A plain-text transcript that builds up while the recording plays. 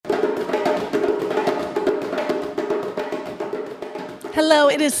Hello,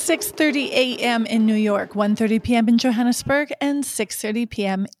 it is 6:30 a.m. in New York, 1:30 p.m. in Johannesburg, and 6:30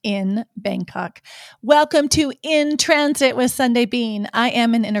 p.m. in Bangkok. Welcome to In Transit with Sunday Bean. I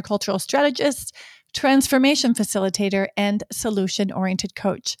am an intercultural strategist, transformation facilitator, and solution-oriented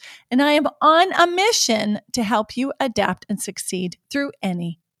coach. And I am on a mission to help you adapt and succeed through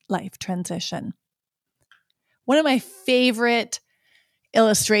any life transition. One of my favorite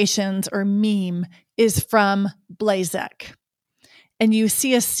illustrations or meme is from Blazek. And you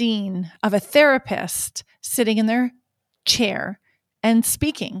see a scene of a therapist sitting in their chair and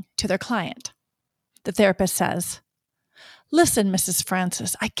speaking to their client. The therapist says, "Listen, Mrs.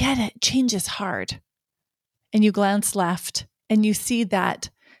 Francis, I get it. Change is hard." And you glance left and you see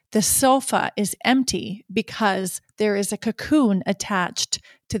that the sofa is empty because there is a cocoon attached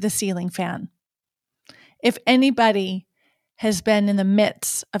to the ceiling fan. If anybody has been in the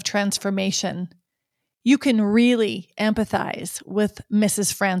midst of transformation, you can really empathize with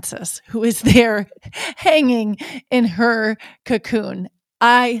Mrs. Francis, who is there hanging in her cocoon.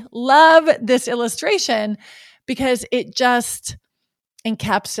 I love this illustration because it just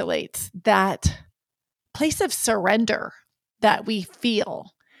encapsulates that place of surrender that we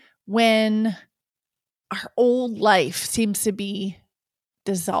feel when our old life seems to be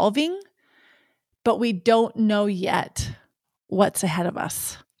dissolving, but we don't know yet what's ahead of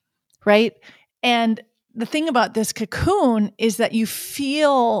us, right? And the thing about this cocoon is that you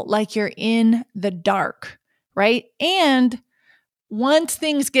feel like you're in the dark, right? And once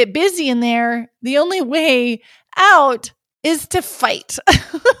things get busy in there, the only way out is to fight.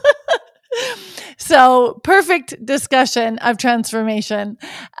 So perfect discussion of transformation.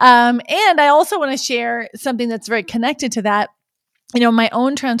 And I also want to share something that's very connected to that. You know, my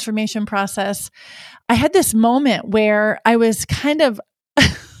own transformation process, I had this moment where I was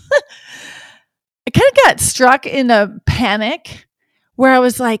I kind of got struck in a panic where I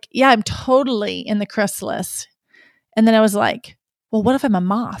was like, yeah, I'm totally in the chrysalis. And then I was like, well, what if I'm a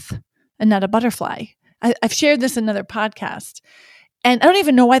moth and not a butterfly? I've shared this in another podcast. And I don't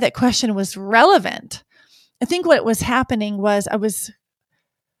even know why that question was relevant. I think what was happening was I was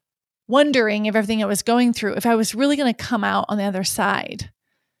wondering if everything I was going through, if I was really going to come out on the other side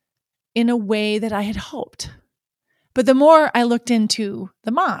in a way that I had hoped. But the more I looked into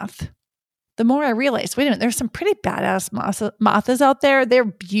the moth, the more I realized, wait a minute, there's some pretty badass moths out there. They're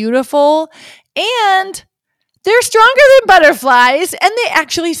beautiful and they're stronger than butterflies and they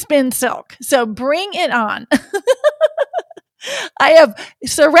actually spin silk. So bring it on. I have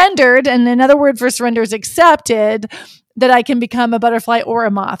surrendered, and another word for surrender is accepted, that I can become a butterfly or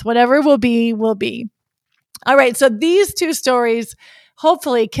a moth. Whatever will be, will be. All right, so these two stories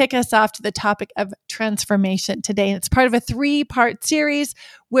hopefully kick us off to the topic of transformation today. And it's part of a 3-part series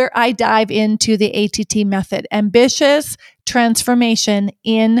where I dive into the ATT method, ambitious transformation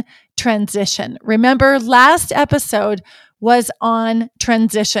in transition. Remember, last episode was on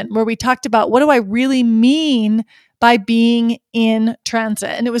transition, where we talked about what do I really mean by being in transit.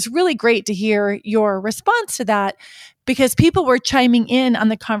 And it was really great to hear your response to that, because people were chiming in on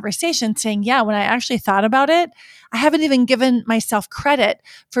the conversation saying, yeah, when I actually thought about it, I haven't even given myself credit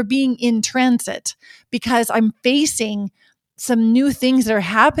for being in transit because I'm facing some new things that are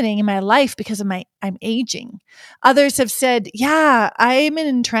happening in my life because of I'm aging. Others have said, yeah, I'm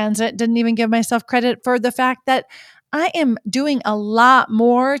in transit, didn't even give myself credit for the fact that I am doing a lot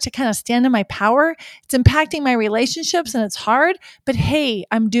more to kind of stand in my power. It's impacting my relationships and it's hard, but hey,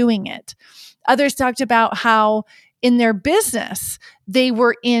 I'm doing it. Others talked about how in their business, they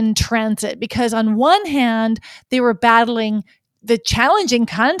were in transit because on one hand, they were battling the challenging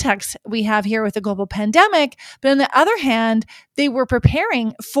context we have here with the global pandemic, but on the other hand, they were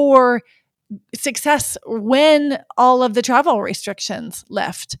preparing for success when all of the travel restrictions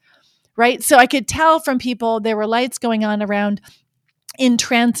lift. Right? So I could tell from people, there were lights going on around in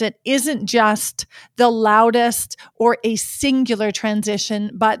transit isn't just the loudest or a singular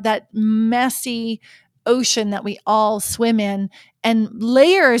transition, but that messy ocean that we all swim in, and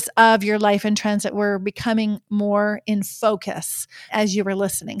layers of your life in transit were becoming more in focus as you were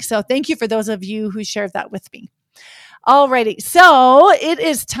listening. So thank you for those of you who shared that with me. Alrighty. So it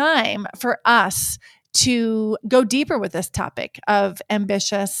is time for us to go deeper with this topic of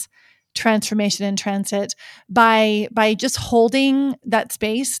ambitious transformation in transit by just holding that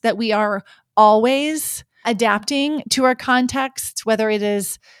space that we are always adapting to our context, whether it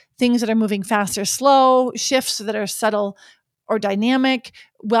is things that are moving fast or slow, shifts that are subtle or dynamic,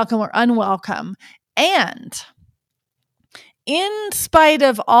 welcome or unwelcome. And in spite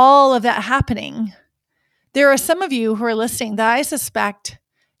of all of that happening, there are some of you who are listening that I suspect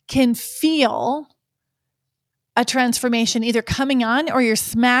can feel a transformation either coming on or you're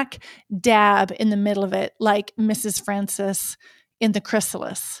smack dab in the middle of it, like Mrs. Francis in The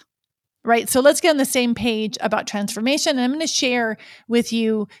Chrysalis. Right. So let's get on the same page about transformation. And I'm going to share with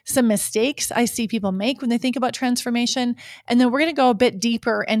you some mistakes I see people make when they think about transformation. And then we're going to go a bit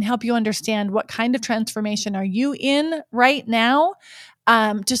deeper and help you understand what kind of transformation are you in right now,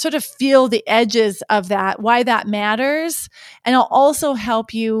 to sort of feel the edges of that, why that matters. And I'll also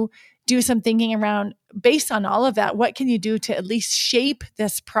help you do some thinking around, based on all of that, what can you do to at least shape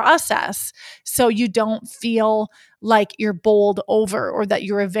this process so you don't feel like you're bowled over or that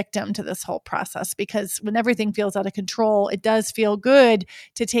you're a victim to this whole process? Because when everything feels out of control, it does feel good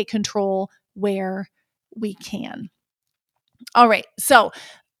to take control where we can. All right. So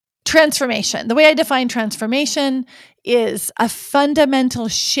transformation, the way I define transformation is a fundamental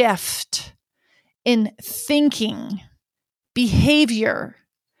shift in thinking, behavior,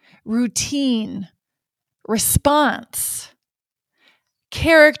 routine, response,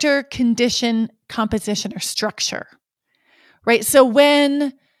 character, condition, composition, or structure, right? So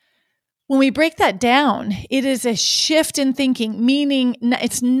when we break that down, it is a shift in thinking, meaning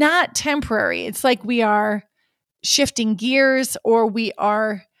it's not temporary. It's like we are shifting gears or we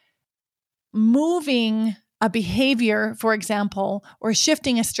are moving a behavior, for example, or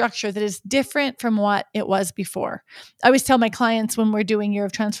shifting a structure that is different from what it was before. I always tell my clients when we're doing year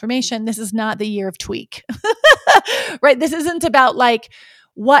of transformation, this is not the year of tweak, right? This isn't about like,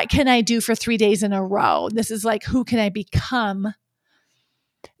 what can I do for 3 days in a row? This is like, who can I become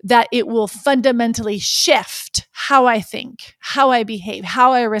that it will fundamentally shift how I think, how I behave,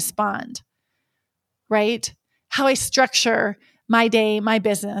 how I respond, right? How I structure my day, my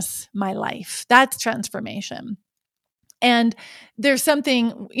business, my life. That's transformation. And there's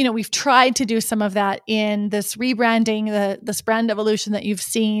something, we've tried to do some of that in this rebranding, this brand evolution that you've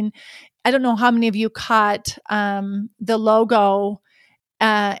seen. I don't know how many of you caught the logo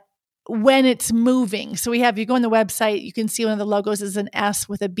when it's moving. So if you go on the website, you can see one of the logos is an S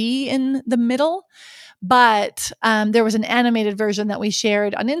with a B in the middle. But there was an animated version that we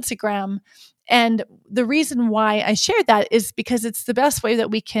shared on Instagram. And the reason why I shared that is because it's the best way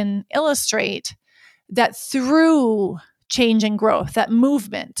that we can illustrate that through change and growth, that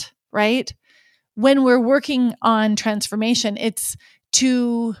movement, right? When we're working on transformation, it's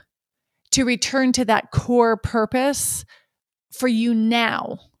to return to that core purpose for you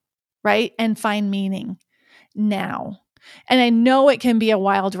now, right? And find meaning now. And I know it can be a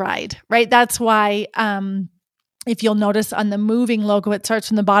wild ride, right? That's why if you'll notice on the moving logo, it starts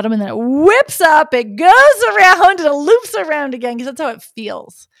from the bottom and then it whips up, it goes around and it loops around again, because that's how it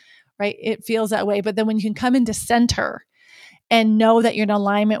feels, right? It feels that way. But then when you can come into center and know that you're in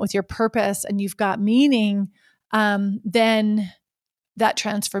alignment with your purpose and you've got meaning, then that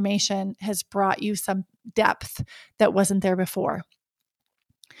transformation has brought you some depth that wasn't there before.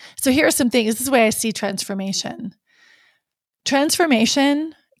 So here are some things. This is the way I see transformation.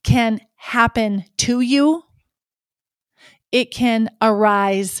 Transformation can happen to you. It can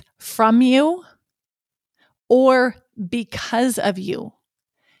arise from you or because of you.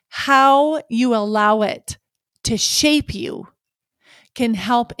 How you allow it to shape you can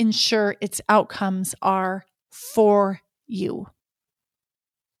help ensure its outcomes are for you.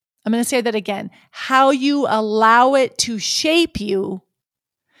 I'm going to say that again. How you allow it to shape you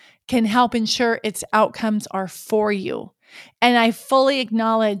can help ensure its outcomes are for you. And I fully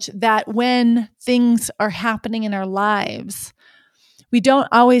acknowledge that when things are happening in our lives, we don't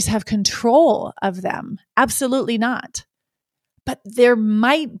always have control of them. Absolutely not. But there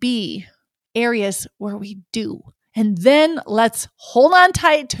might be areas where we do. And then let's hold on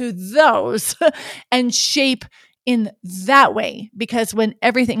tight to those and shape in that way. Because when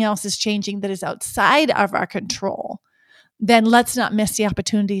everything else is changing that is outside of our control, then let's not miss the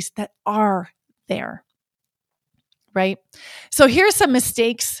opportunities that are there. Right? So here's some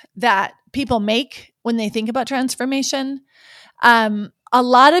mistakes that people make when they think about transformation. A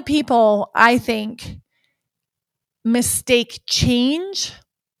lot of people, I think, mistake change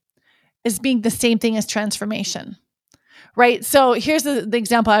as being the same thing as transformation, right? So here's the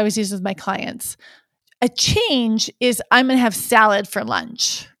example I always use with my clients. A change is I'm going to have salad for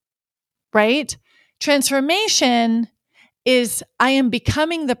lunch, right? Transformation is I am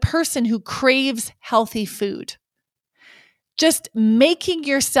becoming the person who craves healthy food. Just making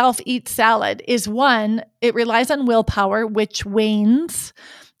yourself eat salad is one, it relies on willpower, which wanes.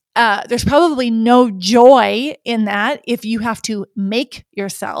 There's probably no joy in that if you have to make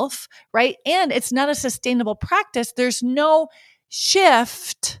yourself, right? And it's not a sustainable practice. There's no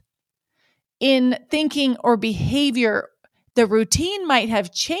shift in thinking or behavior. The routine might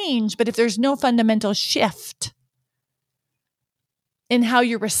have changed, but if there's no fundamental shift, in how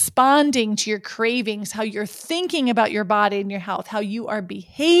you're responding to your cravings, how you're thinking about your body and your health, how you are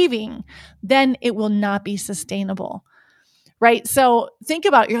behaving, then it will not be sustainable, right? So think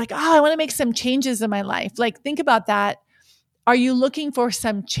about, you're like, oh, I want to make some changes in my life. Like, think about that. Are you looking for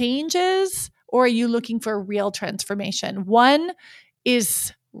some changes or are you looking for real transformation? One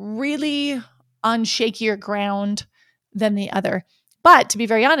is really on shakier ground than the other. But to be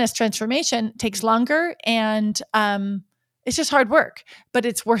very honest, transformation takes longer and it's just hard work, but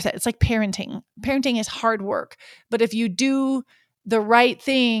it's worth it. It's like parenting. Parenting is hard work. But if you do the right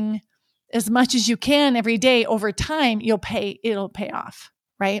thing as much as you can every day over time, it'll pay off,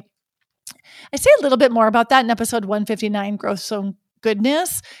 right? I say a little bit more about that in episode 159, Growth So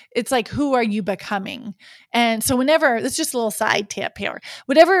Goodness. It's like, who are you becoming? And so whenever, it's just a little side tip here,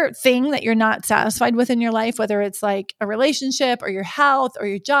 whatever thing that you're not satisfied with in your life, whether it's like a relationship or your health or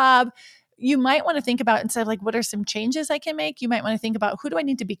your job, you might want to think about, instead of like, what are some changes I can make? You might want to think about, who do I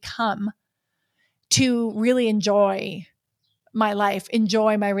need to become to really enjoy my life,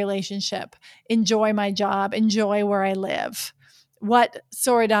 enjoy my relationship, enjoy my job, enjoy where I live? What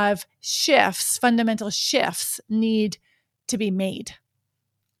sort of shifts, fundamental shifts need to be made?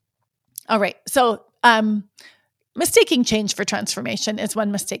 All right. So, mistaking change for transformation is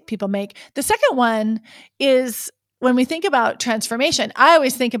one mistake people make. The second one is, when we think about transformation, I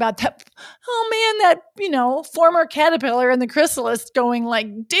always think about that, oh man, that, former caterpillar in the chrysalis going like,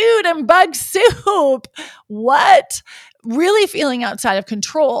 dude, I'm bug soup. What? Really feeling outside of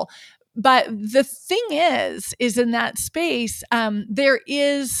control. But the thing is in that space, there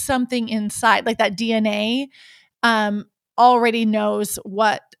is something inside, like that DNA already knows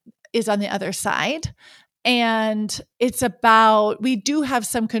what is on the other side. And it's about, we do have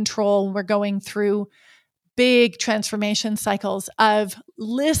some control when we're going through big transformation cycles of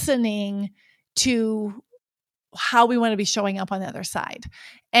listening to how we want to be showing up on the other side.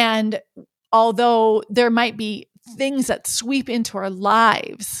 And although there might be things that sweep into our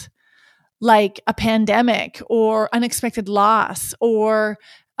lives, like a pandemic or unexpected loss or,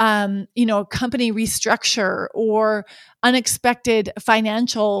 company restructure or unexpected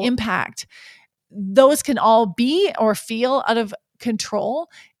financial impact, those can all be or feel out of control.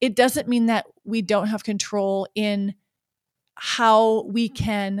 It doesn't mean that we don't have control in how we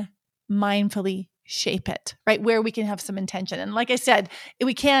can mindfully shape it, right? Where we can have some intention. And like I said,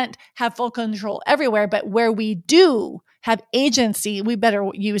 we can't have full control everywhere, but where we do have agency, we better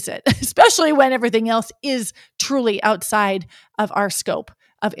use it, especially when everything else is truly outside of our scope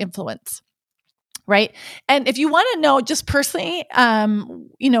of influence. Right. And if you want to know just personally,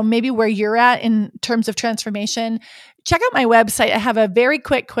 maybe where you're at in terms of transformation, check out my website. I have a very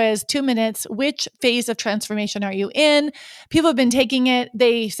quick quiz, 2 minutes. Which phase of transformation are you in? People have been taking it.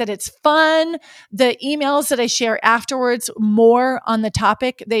 They said it's fun. The emails that I share afterwards, more on the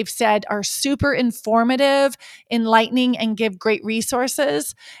topic, they've said are super informative, enlightening, and give great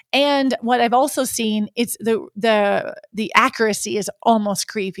resources. And what I've also seen, it's the accuracy is almost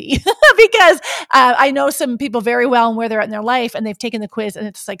creepy because I know some people very well and where they're at in their life, and they've taken the quiz and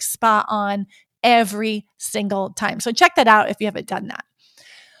it's like spot on every single time. So check that out if you haven't done that.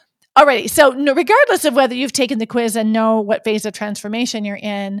 Alrighty. So regardless of whether you've taken the quiz and know what phase of transformation you're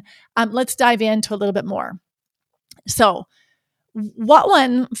in, let's dive into a little bit more. So what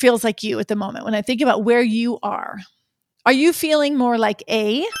one feels like you at the moment when I think about where you are? Are you feeling more like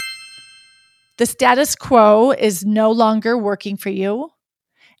A, the status quo is no longer working for you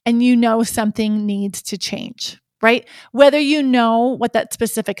and you know something needs to change? Right? Whether you know what that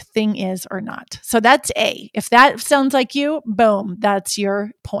specific thing is or not. So that's A. If that sounds like you, boom, that's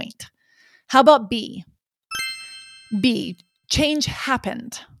your point. How about B? B, change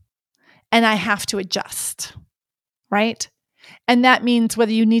happened and I have to adjust, right? And that means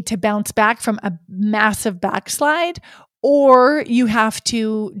whether you need to bounce back from a massive backslide or you have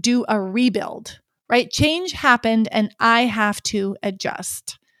to do a rebuild, right? Change happened and I have to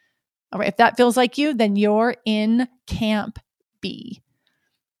adjust. All right. If that feels like you, then you're in camp B.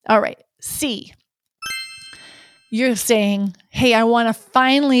 All right. C. You're saying, hey, I want to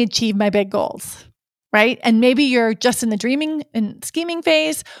finally achieve my big goals, right? And maybe you're just in the dreaming and scheming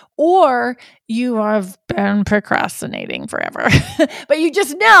phase, or you have been procrastinating forever, but you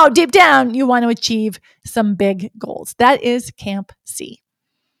just know deep down you want to achieve some big goals. That is camp C,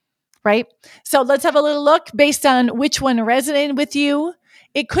 right? So let's have a little look based on which one resonated with you.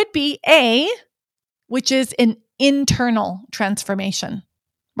 It could be A, which is an internal transformation,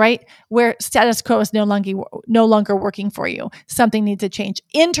 right? Where status quo is no longer working for you. Something needs to change.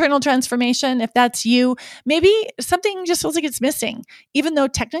 Internal transformation, if that's you, maybe something just feels like it's missing, even though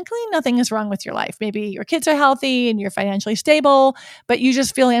technically nothing is wrong with your life. Maybe your kids are healthy and you're financially stable, but you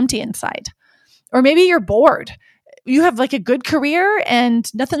just feel empty inside. Or maybe you're bored. You have like a good career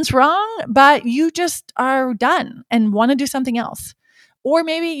and nothing's wrong, but you just are done and want to do something else. Or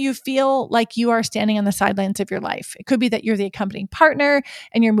maybe you feel like you are standing on the sidelines of your life. It could be that you're the accompanying partner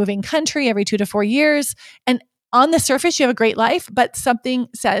and you're moving country every 2 to 4 years. And on the surface, you have a great life, but something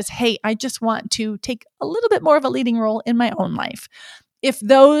says, hey, I just want to take a little bit more of a leading role in my own life. If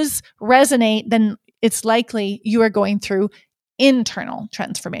those resonate, then it's likely you are going through internal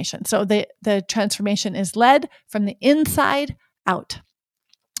transformation. So the transformation is led from the inside out.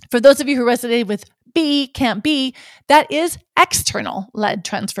 For those of you who resonated with B, can't be, that is external led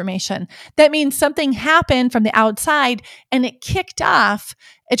transformation. That means something happened from the outside and it kicked off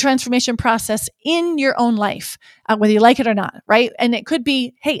a transformation process in your own life, whether you like it or not, right? And it could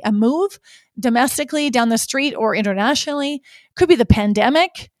be, hey, a move domestically down the street or internationally. It could be the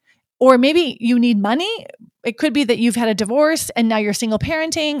pandemic, or maybe you need money. It could be that you've had a divorce and now you're single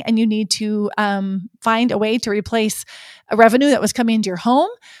parenting and you need to find a way to replace a revenue that was coming into your home.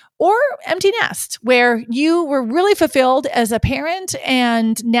 Or empty nest, where you were really fulfilled as a parent,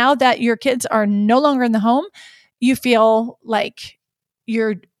 and now that your kids are no longer in the home, you feel like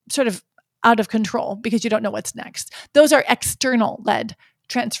you're sort of out of control because you don't know what's next. Those are external led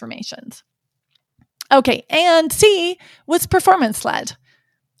transformations. Okay, and C was performance led.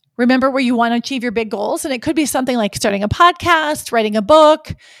 Remember where you want to achieve your big goals. And it could be something like starting a podcast, writing a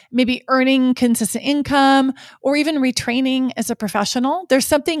book, maybe earning consistent income, or even retraining as a professional. There's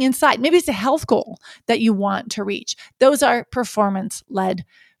something inside. Maybe it's a health goal that you want to reach. Those are performance-led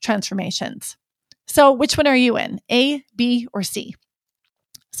transformations. So which one are you in? A, B, or C?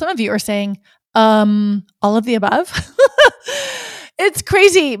 Some of you are saying, all of the above. It's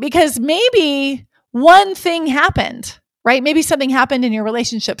crazy because maybe one thing happened. Right? Maybe something happened in your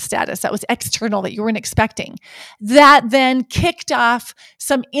relationship status that was external that you weren't expecting. That then kicked off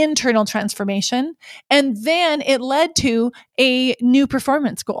some internal transformation. And then it led to a new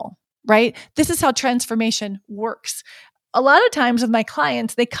performance goal, right? This is how transformation works. A lot of times with my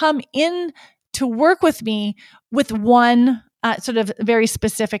clients, they come in to work with me with one sort of very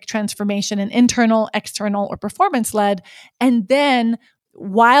specific transformation, an internal, external, or performance led. And then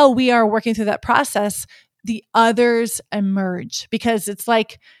while we are working through that process, the others emerge, because it's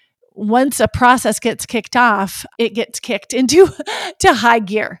like once a process gets kicked off, it gets kicked into to high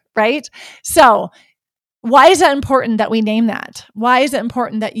gear, right? So why is that important that we name that? Why is it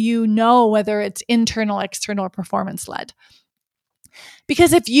important that you know whether it's internal, external, or performance led?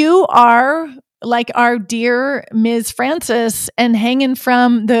 Because if you are like our dear Ms. Francis and hanging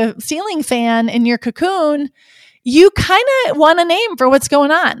from the ceiling fan in your cocoon, you kind of want a name for what's going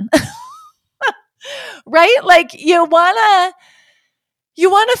on. Right? Like you want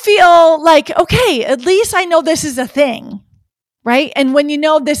to feel like, okay, at least I know this is a thing, right? And when you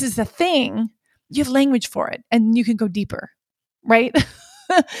know this is a thing, you have language for it and you can go deeper, right?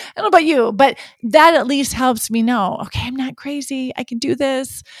 I don't know about you, but that at least helps me know, okay, I'm not crazy. I can do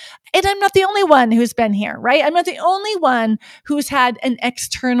this. And I'm not the only one who's been here, right? I'm not the only one who's had an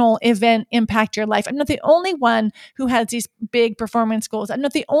external event impact your life. I'm not the only one who has these big performance goals. I'm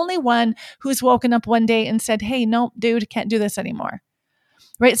not the only one who's woken up one day and said, hey, no, dude, can't do this anymore,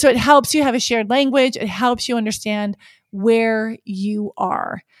 right? So it helps you have a shared language. It helps you understand where you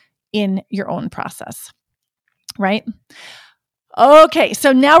are in your own process, right? Okay,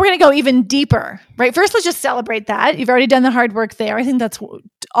 so now we're going to go even deeper, right? First, let's just celebrate that. You've already done the hard work there. I think that's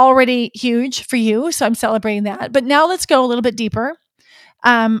already huge for you, so I'm celebrating that. But now let's go a little bit deeper.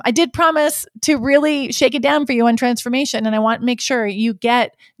 I did promise to really shake it down for you on transformation, and I want to make sure you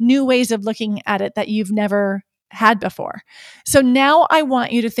get new ways of looking at it that you've never had before. So now I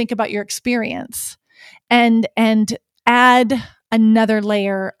want you to think about your experience and add another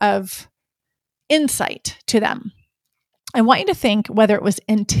layer of insight to them. I want you to think whether it was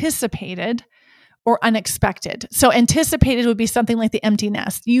anticipated or unexpected. So anticipated would be something like the empty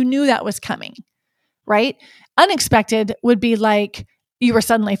nest. You knew that was coming, right? Unexpected would be like you were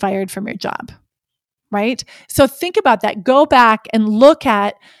suddenly fired from your job, right? So think about that. Go back and look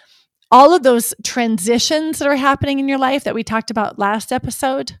at all of those transitions that are happening in your life that we talked about last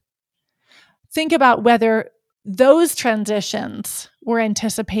episode. Think about whether those transitions were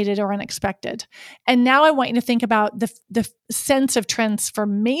anticipated or unexpected. And now I want you to think about the sense of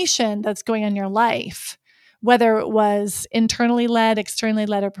transformation that's going on in your life, whether it was internally led, externally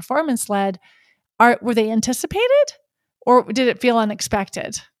led, or performance led. Were they anticipated or did it feel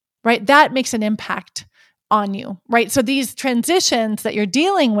unexpected, right? That makes an impact on you, right? So these transitions that you're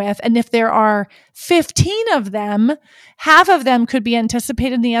dealing with, and if there are 15 of them, half of them could be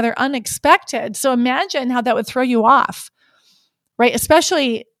anticipated and the other unexpected. So imagine how that would throw you off, right?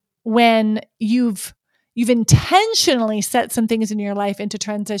 Especially when you've intentionally set some things in your life into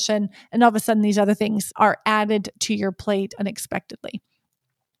transition, and all of a sudden these other things are added to your plate unexpectedly.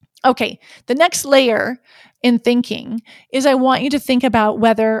 Okay, the next layer in thinking is I want you to think about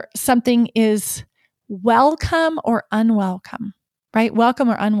whether something is welcome or unwelcome, right? Welcome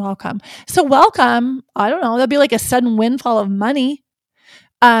or unwelcome. So welcome, I don't know, that'd be like a sudden windfall of money.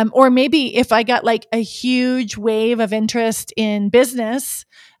 Or maybe if I got like a huge wave of interest in business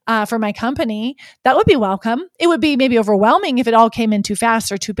for my company, that would be welcome. It would be maybe overwhelming if it all came in too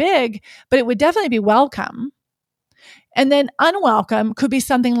fast or too big, but it would definitely be welcome. And then unwelcome could be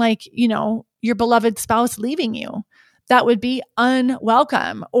something like, your beloved spouse leaving you. That would be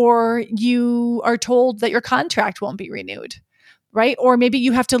unwelcome. Or you are told that your contract won't be renewed, right? Or maybe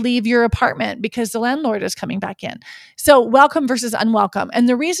you have to leave your apartment because the landlord is coming back in. So welcome versus unwelcome. And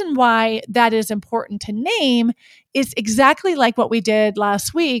the reason why that is important to name is exactly like what we did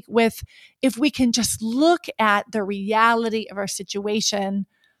last week with, if we can just look at the reality of our situation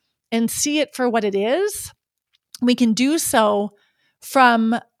and see it for what it is, we can do so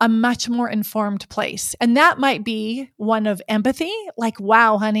from a much more informed place. And that might be one of empathy, like,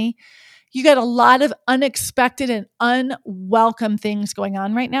 wow, honey, you got a lot of unexpected and unwelcome things going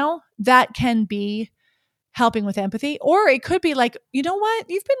on right now. That can be helping with empathy. Or it could be like, you know what?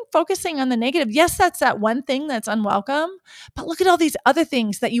 You've been focusing on the negative. Yes, that's that one thing that's unwelcome, but look at all these other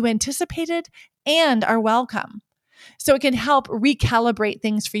things that you anticipated and are welcome. So it can help recalibrate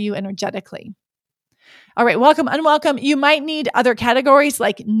things for you energetically. All right, welcome, unwelcome. You might need other categories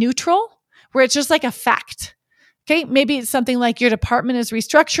like neutral, where it's just like a fact. Okay, maybe it's something like your department is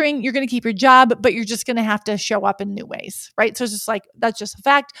restructuring. You're going to keep your job, but you're just going to have to show up in new ways, right? So it's just like, that's just a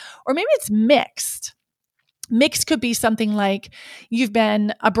fact. Or maybe it's mixed. Mixed could be something like you've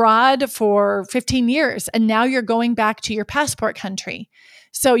been abroad for 15 years and now you're going back to your passport country.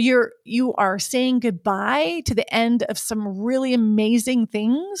 So you are saying goodbye to the end of some really amazing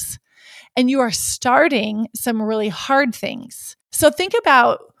things, and you are starting some really hard things. So think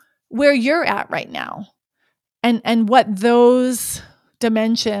about where you're at right now and what those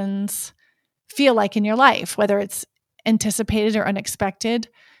dimensions feel like in your life, whether it's anticipated or unexpected,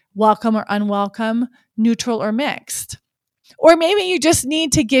 welcome or unwelcome, neutral or mixed. Or maybe you just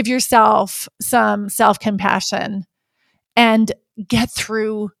need to give yourself some self-compassion and get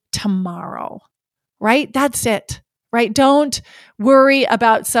through tomorrow, right? That's it. Right? Don't worry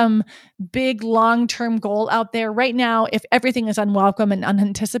about some big long-term goal out there. Right now, if everything is unwelcome and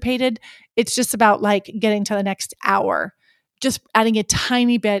unanticipated, it's just about like getting to the next hour, just adding a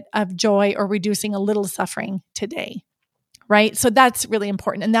tiny bit of joy or reducing a little suffering today. Right? So that's really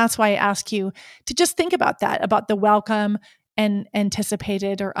important. And that's why I ask you to just think about that, about the welcome and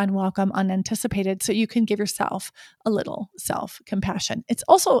anticipated or unwelcome, unanticipated, so you can give yourself a little self-compassion. It's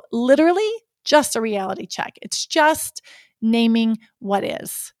also literally just a reality check. It's just naming what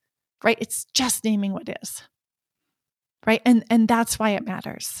is, right? It's just naming what is, right? And that's why it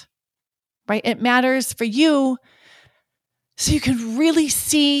matters, right? It matters for you so you can really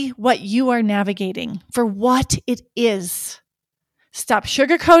see what you are navigating for what it is. Stop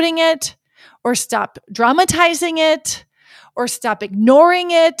sugarcoating it, or stop dramatizing it, or stop ignoring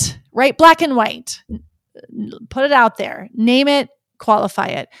it, right? Black and white. Put it out there. Name it, qualify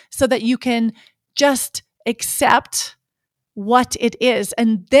it, so that you can just accept what it is.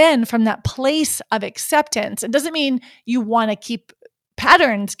 And then from that place of acceptance, it doesn't mean you want to keep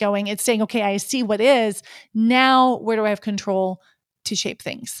patterns going. It's saying, okay, I see what is. Now, where do I have control to shape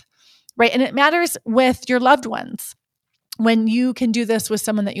things, right? And it matters with your loved ones. When you can do this with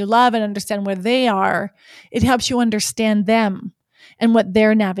someone that you love and understand where they are, it helps you understand them and what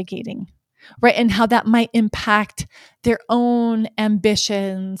they're navigating, right? And how that might impact their own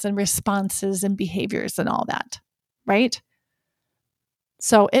ambitions and responses and behaviors and all that, right?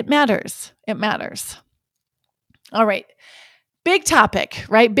 So it matters. It matters. All right. Big topic,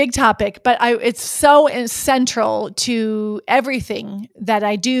 right? Big topic, but it's so central to everything that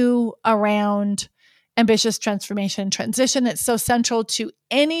I do around ambitious transformation transition. It's so central to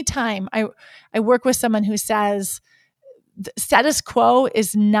any time I work with someone who says, the status quo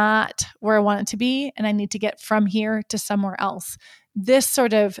is not where I want it to be, and I need to get from here to somewhere else. This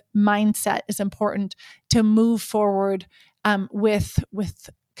sort of mindset is important to move forward with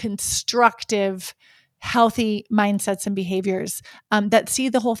constructive, healthy mindsets and behaviors that see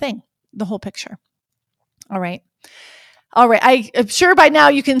the whole thing, the whole picture. All right. All right. I'm sure by now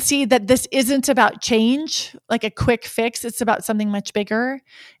you can see that this isn't about change, like a quick fix. It's about something much bigger.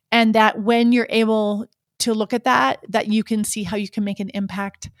 And that when you're able to look at that you can see how you can make an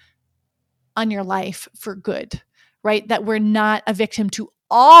impact on your life for good, right? That we're not a victim to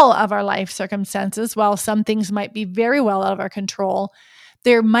all of our life circumstances. While some things might be very well out of our control,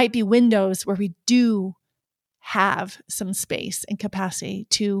 there might be windows where we do have some space and capacity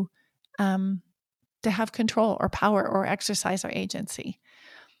to have control or power or exercise our agency,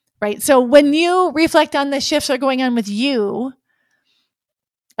 right? So when you reflect on the shifts that are going on with you,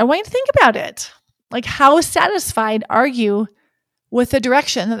 I want you to think about it. Like, how satisfied are you with the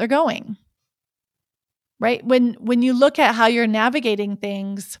direction that they're going, right? When you look at how you're navigating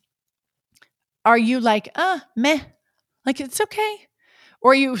things, are you like, meh, like it's okay?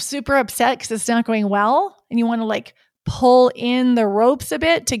 Or are you super upset because it's not going well and you want to like pull in the ropes a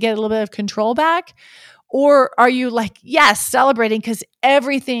bit to get a little bit of control back? Or are you like, yes, celebrating because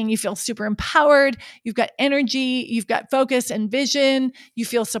everything, you feel super empowered, you've got energy, you've got focus and vision, you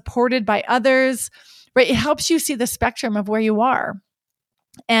feel supported by others, right? It helps you see the spectrum of where you are.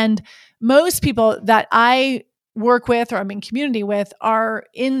 And most people that I work with or I'm in community with are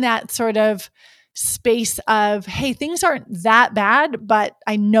in that sort of space of, hey, things aren't that bad, but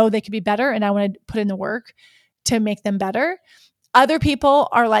I know they could be better and I want to put in the work to make them better. Other people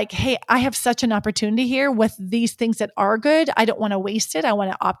are like, hey, I have such an opportunity here with these things that are good. I don't want to waste it. I want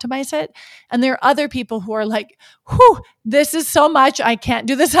to optimize it. And there are other people who are like, whew, this is so much. I can't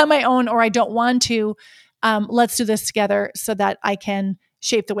do this on my own, or I don't want to. Let's do this together so that I can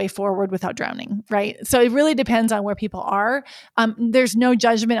shape the way forward without drowning, right? So it really depends on where people are. There's no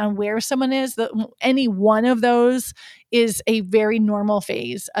judgment on where someone is. Any one of those is a very normal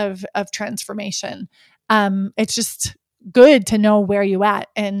phase of transformation. It's just good to know where you're at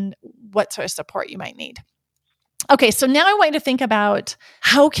and what sort of support you might need. Okay, so now I want you to think about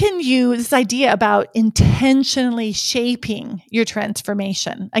how can you, this idea about intentionally shaping your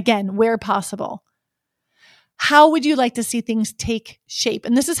transformation, again, where possible. How would you like to see things take shape?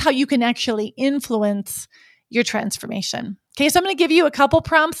 And this is how you can actually influence your transformation. Okay, so I'm going to give you a couple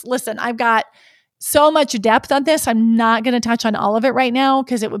prompts. Listen, I've got so much depth on this. I'm not going to touch on all of it right now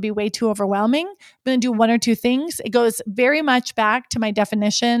because it would be way too overwhelming. I'm going to do one or two things. It goes very much back to my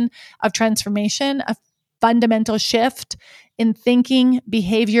definition of transformation, a fundamental shift in thinking,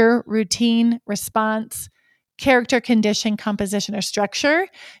 behavior, routine, response, character, condition, composition, or structure.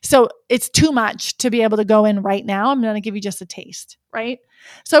 So it's too much to be able to go in right now. I'm going to give you just a taste, right?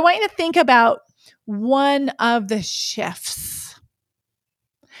 So I want you to think about one of the shifts.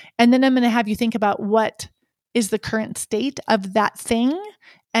 And then I'm going to have you think about what is the current state of that thing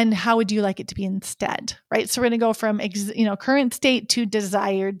and how would you like it to be instead, right? So we're going to go from current state to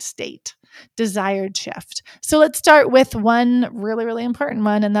desired state, desired shift. So let's start with one really, really important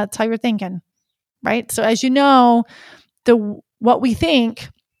one, and that's how you're thinking, right? So as you know, what we think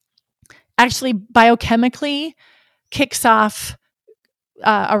actually biochemically kicks off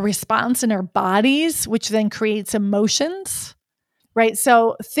a response in our bodies, which then creates emotions. Right.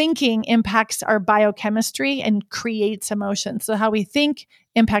 So thinking impacts our biochemistry and creates emotions. So how we think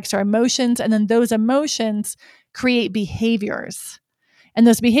impacts our emotions. And then those emotions create behaviors. And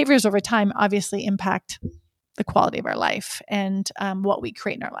those behaviors over time obviously impact the quality of our life and what we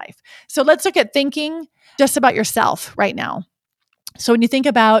create in our life. So let's look at thinking just about yourself right now. So when you think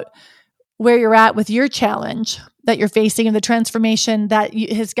about where you're at with your challenge that you're facing and the transformation that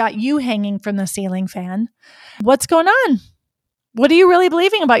has got you hanging from the ceiling fan, what's going on? What are you really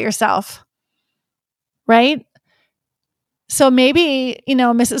believing about yourself? Right? So maybe,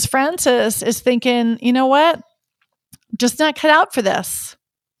 Mrs. Francis is thinking, you know what? I'm just not cut out for this.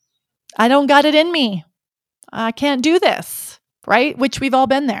 I don't got it in me. I can't do this. Right? Which we've all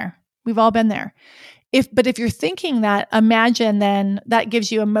been there. We've all been there. But if you're thinking that, imagine then that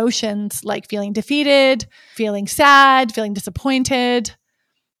gives you emotions like feeling defeated, feeling sad, feeling disappointed,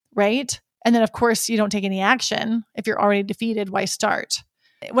 right? And then, of course, you don't take any action. If you're already defeated, why start?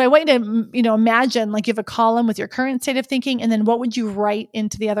 Well, I want you to, imagine like you have a column with your current state of thinking, and then what would you write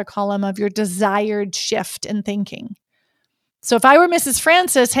into the other column of your desired shift in thinking? So if I were Mrs.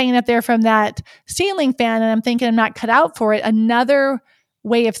 Francis hanging up there from that ceiling fan and I'm thinking I'm not cut out for it, another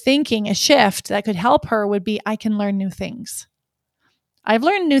way of thinking, a shift that could help her would be, I can learn new things. I've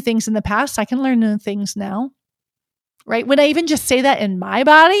learned new things in the past. I can learn new things now. Right? When I even just say that in my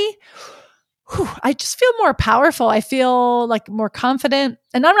body, I just feel more powerful. I feel like more confident.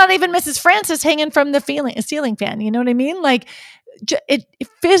 And I'm not even Mrs. Francis hanging from the ceiling fan. You know what I mean? Like it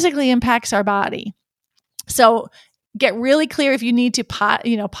physically impacts our body. So get really clear if you need to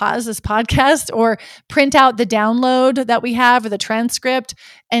pause this podcast or print out the download that we have or the transcript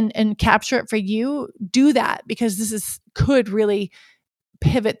and capture it for you. Do that, because could really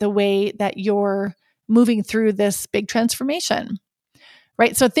pivot the way that you're moving through this big transformation.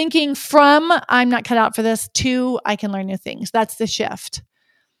 Right? So thinking from I'm not cut out for this to I can learn new things. That's the shift.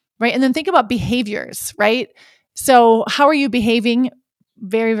 Right? And then think about behaviors, right? So how are you behaving?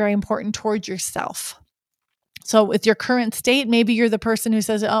 Very, very important towards yourself. So with your current state, maybe you're the person who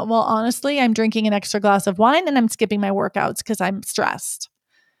says, oh, well, honestly, I'm drinking an extra glass of wine and I'm skipping my workouts because I'm stressed,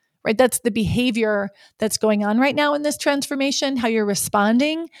 right? That's the behavior that's going on right now in this transformation, how you're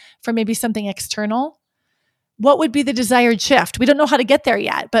responding for maybe something external. What would be the desired shift? We don't know how to get there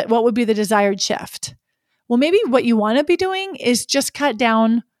yet, but what would be the desired shift? Well, maybe what you want to be doing is just cut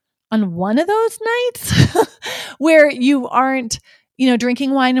down on one of those nights where you aren't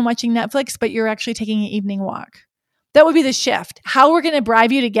drinking wine and watching Netflix, but you're actually taking an evening walk. That would be the shift. How we're going to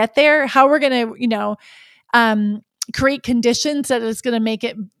bribe you to get there, how we're going to, create conditions that is going to make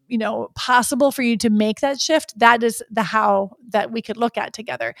it, possible for you to make that shift. That is the how that we could look at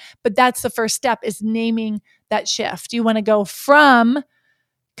together. But that's the first step, is naming that shift. You want to go from a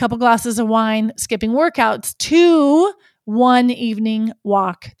couple glasses of wine, skipping workouts, to one evening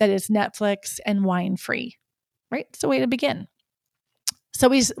walk that is Netflix and wine free, right? It's a way to begin. So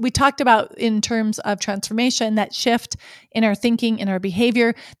we talked about, in terms of transformation, that shift in our thinking, in our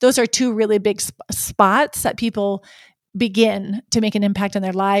behavior. Those are two really big spots that people begin to make an impact on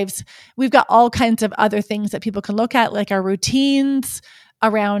their lives. We've got all kinds of other things that people can look at, like our routines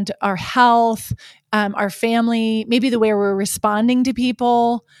around our health, our family, maybe the way we're responding to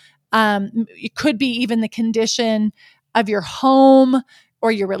people. It could be even the condition of your home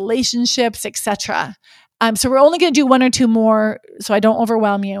or your relationships, etc. So we're only going to do one or two more so I don't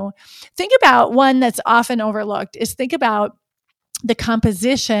overwhelm you. Think about one that's often overlooked is think about the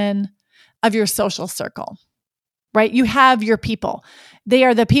composition of your social circle, right? You have your people. They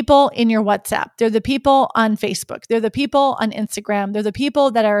are the people in your WhatsApp. They're the people on Facebook. They're the people on Instagram. They're the people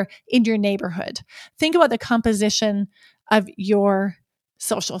that are in your neighborhood. Think about the composition of your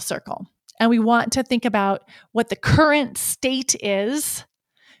social circle. And we want to think about what the current state is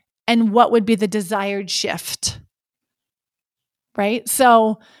and what would be the desired shift, right?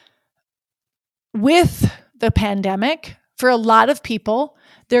 So with the pandemic, for a lot of people,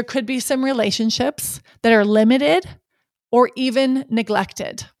 there could be some relationships that are limited or even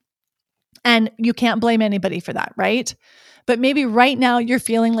neglected. And you can't blame anybody for that, right? But maybe right now you're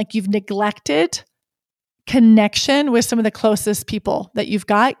feeling like you've neglected connection with some of the closest people that you've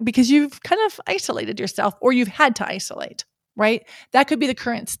got because you've kind of isolated yourself, or you've had to isolate, right? That could be the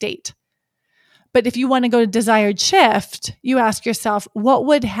current state. But if you want to go to desired shift, you ask yourself, what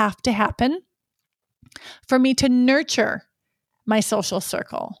would have to happen for me to nurture my social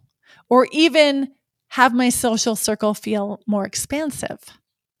circle, or even have my social circle feel more expansive,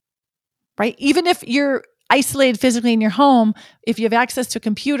 right? Even if you're isolated physically in your home, if you have access to a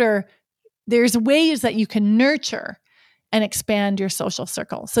computer, there's ways that you can nurture and expand your social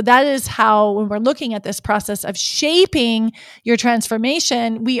circle. So that is how, when we're looking at this process of shaping your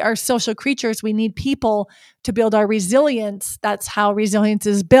transformation, we are social creatures. We need people to build our resilience. That's how resilience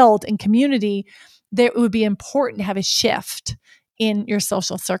is built in community. It would be important to have a shift in your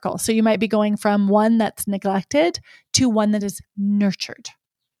social circle. So you might be going from one that's neglected to one that is nurtured,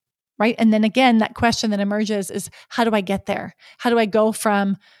 right? And then again, that question that emerges is, how do I get there? How do I go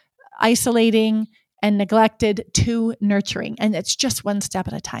from isolating and neglected to nurturing? And it's just one step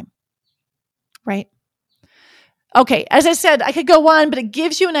at a time, right? Okay, as I said, I could go on, but it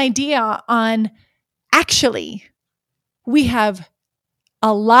gives you an idea on, actually, we have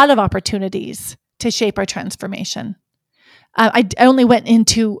a lot of opportunities to shape our transformation. I only went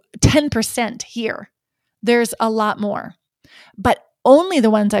into 10% here. There's a lot more, but only the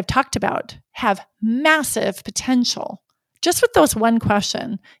ones I've talked about have massive potential, just with those one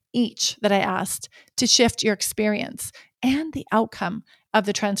question each that I asked, to shift your experience and the outcome of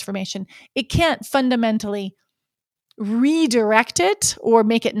the transformation. It can't fundamentally redirect it or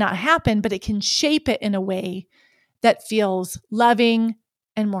make it not happen, but it can shape it in a way that feels loving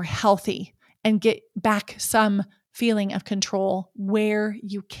and more healthy, and get back some feeling of control where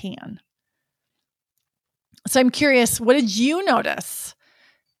you can. So I'm curious, what did you notice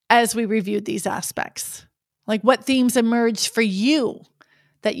as we reviewed these aspects? Like, what themes emerged for you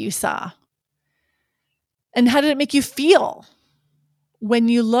that you saw? And how did it make you feel when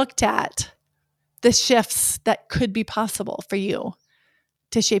you looked at the shifts that could be possible for you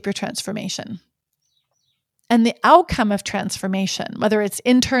to shape your transformation? And the outcome of transformation, whether it's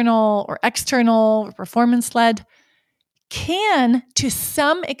internal or external or performance-led, can, to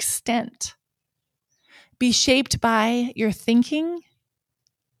some extent, be shaped by your thinking,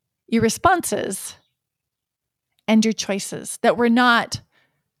 your responses, and your choices, that we're not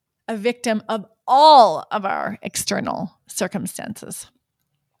a victim of all of our external circumstances.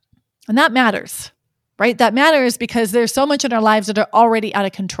 And that matters, right? That matters because there's so much in our lives that are already out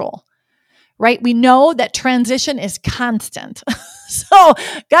of control, right? We know that transition is constant. So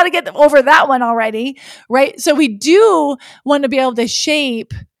got to get over that one already, right? So we do want to be able to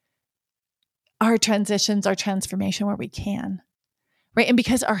shape our transitions, our transformation where we can, right? And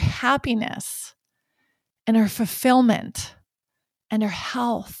because our happiness and our fulfillment and our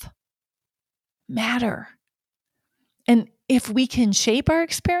health matter. And if we can shape our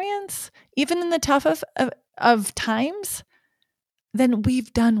experience, even in the toughest of times, then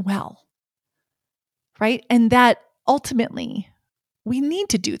we've done well, right? And that ultimately, we need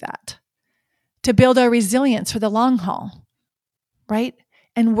to do that to build our resilience for the long haul, right?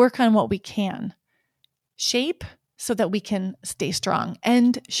 And work on what we can shape so that we can stay strong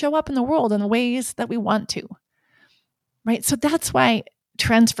and show up in the world in the ways that we want to, right? So that's why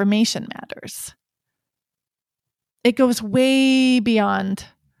transformation matters. It goes way beyond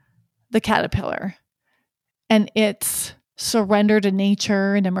the caterpillar and its surrender to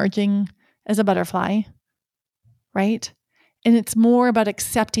nature and emerging as a butterfly, right? And it's more about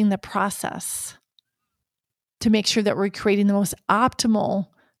accepting the process to make sure that we're creating the most optimal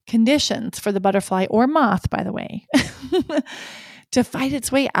conditions for the butterfly or moth, by the way, to fight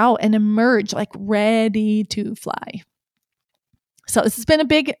its way out and emerge like ready to fly. So this has been a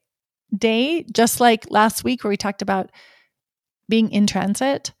big day, just like last week where we talked about being in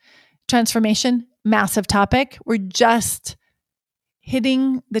transit, transformation, massive topic. We're just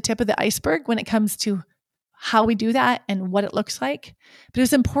hitting the tip of the iceberg when it comes to how we do that and what it looks like. But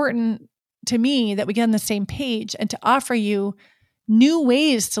it's important to me that we get on the same page and to offer you new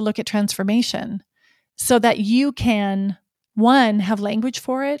ways to look at transformation so that you can, one, have language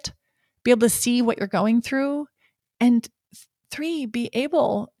for it, be able to see what you're going through, and three, be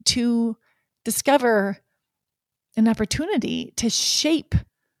able to discover an opportunity to shape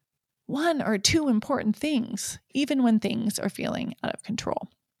one or two important things, even when things are feeling out of control.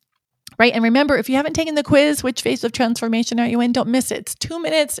 Right? And remember, if you haven't taken the quiz, which phase of transformation are you in? Don't miss it. It's 2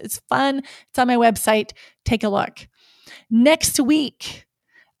 minutes. It's fun. It's on my website. Take a look. Next week,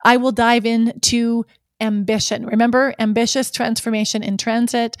 I will dive into ambition. Remember, ambitious transformation in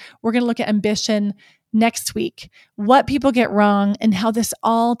transit. We're going to look at ambition next week, what people get wrong and how this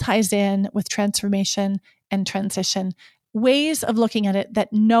all ties in with transformation and transition, ways of looking at it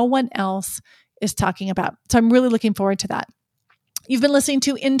that no one else is talking about. So I'm really looking forward to that. You've been listening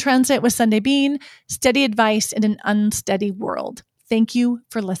to In Transit with Sunday Bean, steady advice in an unsteady world. Thank you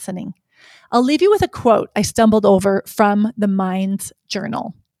for listening. I'll leave you with a quote I stumbled over from the Mind's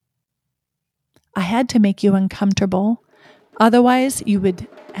Journal. I had to make you uncomfortable. Otherwise, you would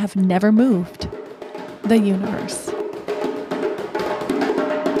have never moved the universe.